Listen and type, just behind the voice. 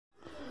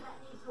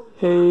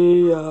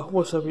Hey,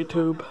 what's up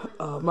YouTube?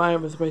 My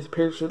name is Mason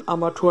Pearson.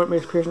 I'm on tour at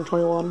Mason Pearson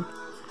 21.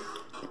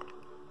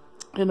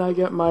 And I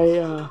got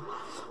my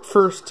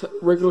first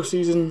regular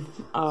season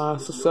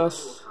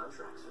success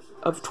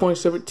of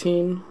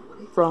 2017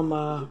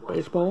 from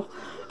baseball.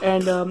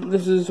 And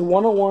this is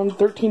 101,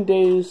 13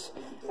 days.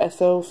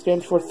 SO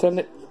stands for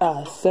sent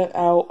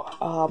out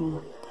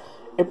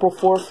April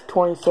 4th,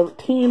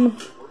 2017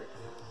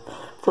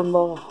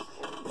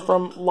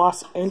 from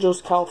Los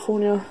Angeles,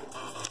 California.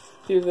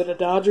 These are the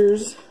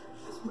Dodgers.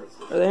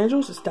 Are the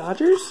Angels? It's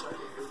Dodgers.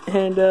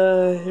 And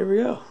here we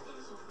go.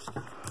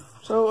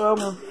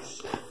 So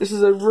this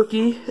is a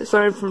rookie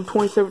signed from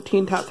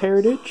 2017 Top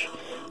Heritage.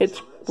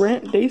 It's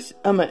Grant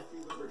Dayton.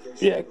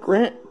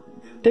 Grant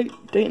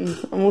Dayton.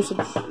 Almost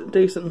said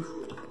Dayton.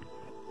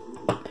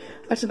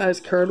 That's a nice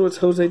card with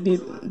Jose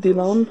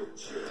Delon.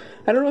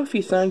 I don't know if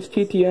he signs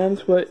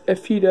TTNs, but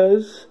if he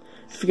does,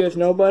 if you guys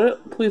know about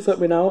it, please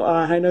let me know.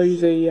 I know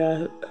he's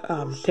a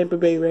Tampa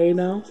Bay Ray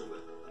now.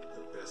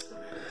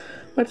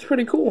 That's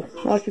pretty cool.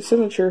 I like his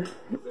signature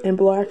in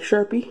black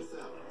Sharpie.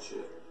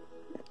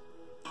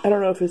 I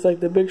don't know if it's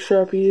like the big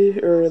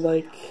Sharpie or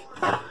like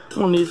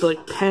one of these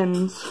like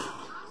pens.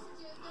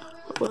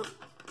 But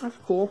that's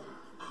cool.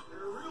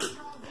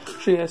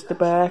 Show you guys the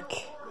back.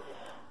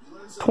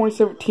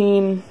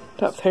 2017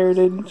 Top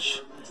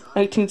Heritage.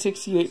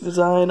 1968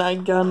 design. I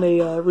got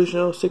the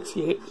original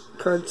 68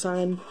 card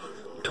sign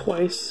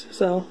twice,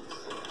 so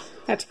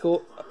that's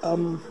cool.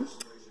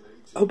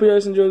 Hope you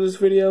guys enjoyed this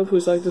video.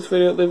 Please like this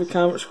video, leave a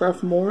comment, subscribe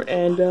for more,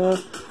 and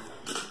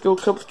go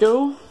Cubs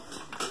go,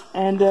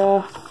 and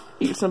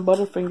eat some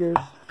Butterfingers.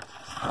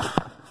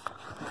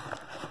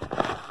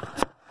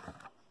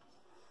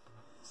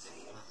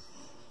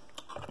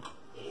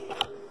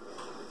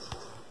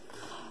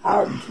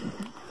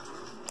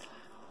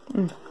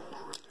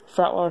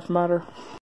 Fat lives matter.